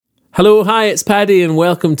Hello, hi, it's Paddy and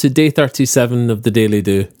welcome to day 37 of the Daily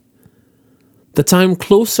Do. That I'm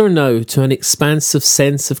closer now to an expansive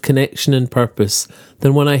sense of connection and purpose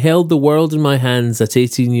than when I held the world in my hands at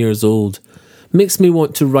 18 years old makes me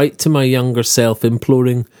want to write to my younger self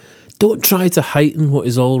imploring, don't try to heighten what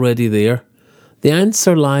is already there. The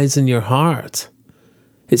answer lies in your heart.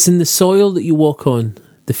 It's in the soil that you walk on,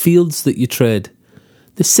 the fields that you tread,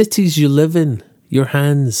 the cities you live in, your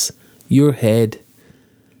hands, your head.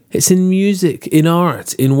 It's in music, in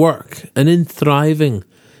art, in work, and in thriving,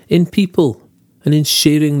 in people, and in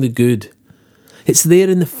sharing the good. It's there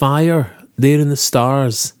in the fire, there in the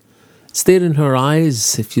stars. It's there in her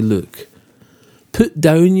eyes, if you look. Put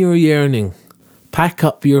down your yearning. Pack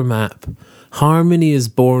up your map. Harmony is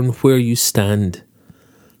born where you stand.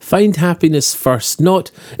 Find happiness first,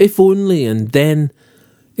 not if only, and then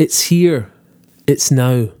it's here. It's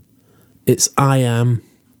now. It's I am.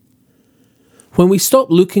 When we stop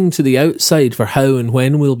looking to the outside for how and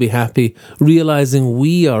when we'll be happy, realising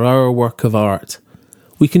we are our work of art,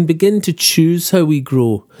 we can begin to choose how we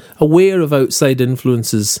grow, aware of outside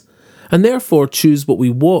influences, and therefore choose what we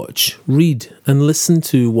watch, read, and listen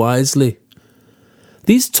to wisely.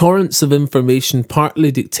 These torrents of information partly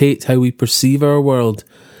dictate how we perceive our world,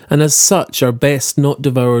 and as such are best not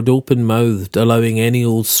devoured open-mouthed, allowing any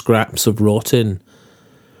old scraps of rot in.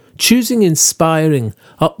 Choosing inspiring,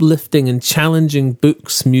 uplifting and challenging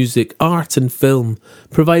books, music, art and film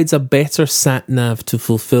provides a better sat-nav to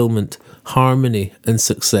fulfilment, harmony and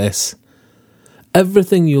success.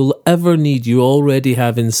 Everything you'll ever need you already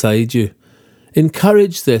have inside you.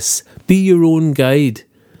 Encourage this, be your own guide,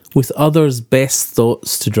 with others' best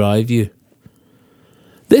thoughts to drive you.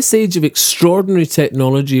 This age of extraordinary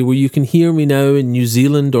technology where you can hear me now in New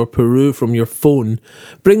Zealand or Peru from your phone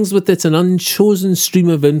brings with it an unchosen stream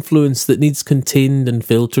of influence that needs contained and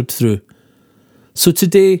filtered through. So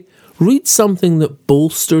today, read something that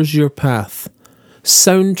bolsters your path.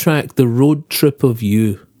 Soundtrack the road trip of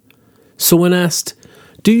you. So when asked,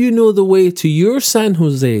 do you know the way to your San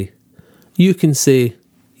Jose? You can say,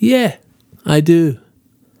 yeah, I do.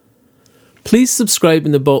 Please subscribe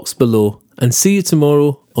in the box below and see you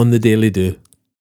tomorrow on the Daily Do.